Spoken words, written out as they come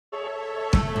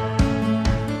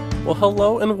Well,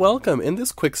 hello and welcome. In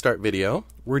this quick start video,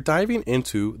 we're diving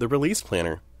into the release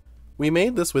planner. We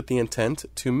made this with the intent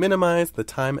to minimize the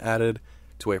time added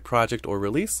to a project or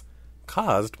release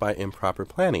caused by improper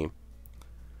planning.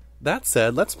 That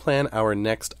said, let's plan our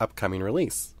next upcoming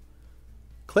release.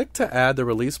 Click to add the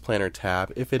Release Planner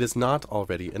tab if it is not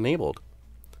already enabled.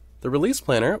 The Release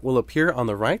Planner will appear on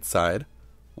the right side,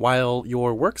 while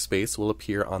your workspace will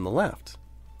appear on the left.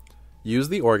 Use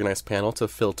the Organize panel to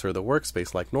filter the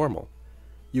workspace like normal.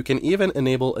 You can even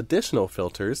enable additional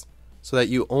filters so that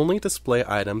you only display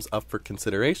items up for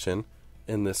consideration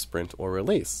in this sprint or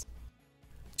release.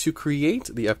 To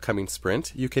create the upcoming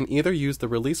sprint, you can either use the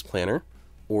Release Planner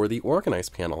or the Organize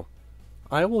panel.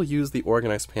 I will use the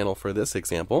Organize panel for this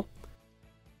example,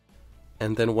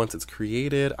 and then once it's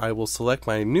created, I will select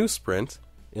my new sprint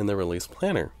in the Release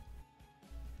Planner.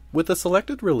 With the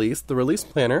selected release, the Release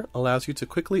Planner allows you to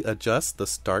quickly adjust the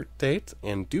start date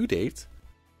and due date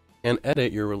and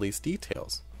edit your release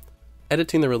details.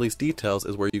 Editing the release details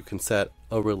is where you can set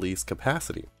a release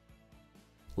capacity.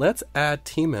 Let's add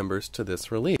team members to this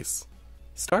release.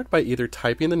 Start by either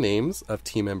typing the names of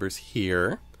team members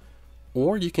here,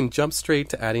 or you can jump straight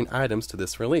to adding items to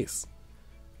this release.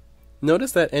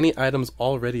 Notice that any items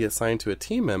already assigned to a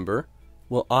team member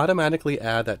will automatically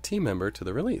add that team member to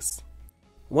the release.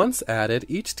 Once added,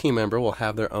 each team member will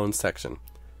have their own section,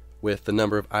 with the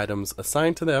number of items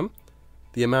assigned to them,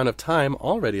 the amount of time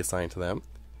already assigned to them,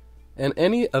 and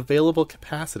any available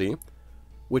capacity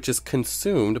which is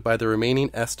consumed by the remaining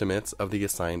estimates of the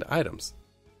assigned items.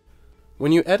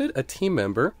 When you edit a team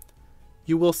member,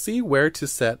 you will see where to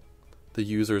set the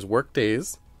user's work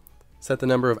days, set the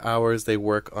number of hours they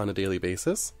work on a daily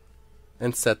basis,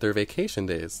 and set their vacation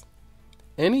days.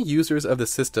 Any users of the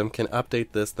system can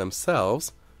update this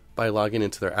themselves by logging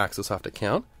into their Axosoft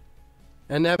account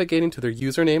and navigating to their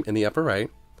username in the upper right,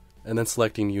 and then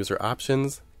selecting User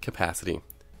Options, Capacity.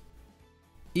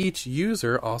 Each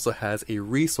user also has a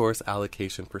resource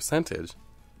allocation percentage.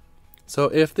 So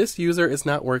if this user is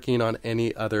not working on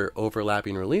any other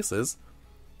overlapping releases,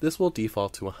 this will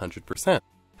default to 100%.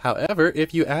 However,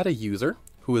 if you add a user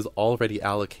who is already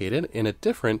allocated in a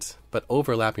different but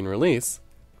overlapping release,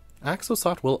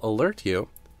 Axosoft will alert you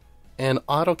and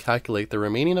auto-calculate the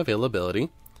remaining availability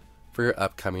for your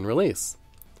upcoming release.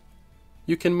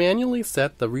 You can manually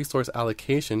set the resource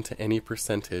allocation to any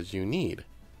percentage you need.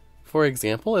 For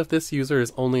example, if this user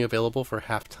is only available for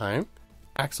half time,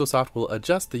 Axosoft will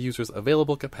adjust the user's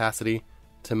available capacity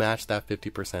to match that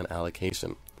 50%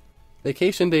 allocation.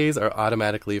 Vacation days are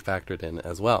automatically factored in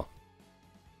as well.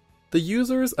 The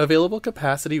user's available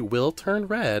capacity will turn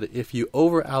red if you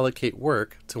over-allocate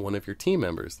work to one of your team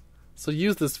members, so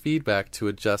use this feedback to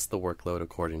adjust the workload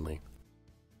accordingly.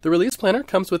 The Release Planner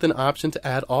comes with an option to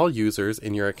add all users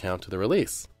in your account to the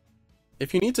release.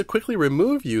 If you need to quickly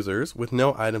remove users with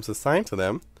no items assigned to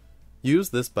them, use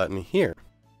this button here.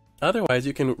 Otherwise,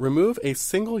 you can remove a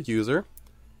single user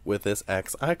with this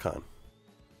X icon.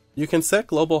 You can set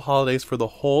global holidays for the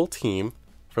whole team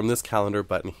from this calendar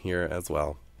button here as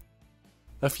well.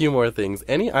 A few more things.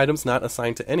 Any items not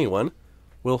assigned to anyone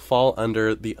will fall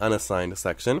under the Unassigned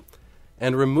section,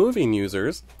 and removing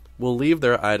users will leave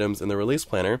their items in the Release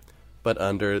Planner, but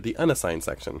under the Unassigned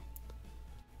section.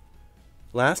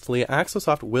 Lastly,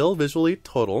 Axosoft will visually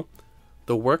total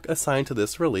the work assigned to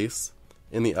this release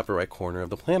in the upper right corner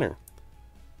of the planner.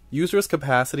 Users'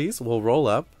 capacities will roll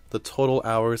up the total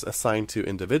hours assigned to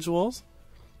individuals,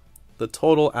 the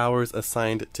total hours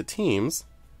assigned to teams,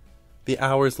 the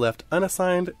hours left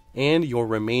unassigned, and your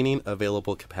remaining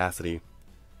available capacity.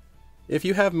 If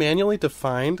you have manually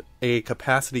defined a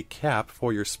capacity cap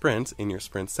for your sprint in your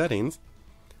sprint settings,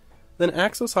 then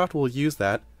Axosoft will use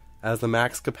that as the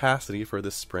max capacity for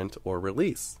this sprint or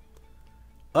release.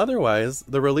 Otherwise,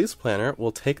 the Release Planner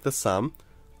will take the sum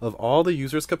of all the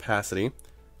user's capacity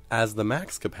as the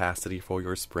max capacity for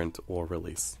your sprint or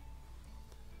release.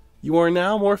 You are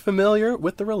now more familiar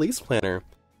with the Release Planner.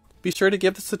 Be sure to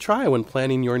give this a try when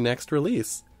planning your next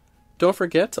release. Don't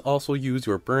forget to also use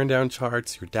your burn down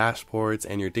charts, your dashboards,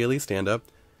 and your daily stand-up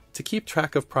to keep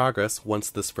track of progress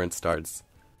once the sprint starts.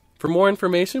 For more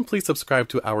information, please subscribe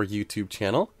to our YouTube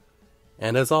channel.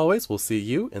 And as always, we'll see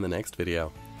you in the next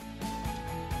video.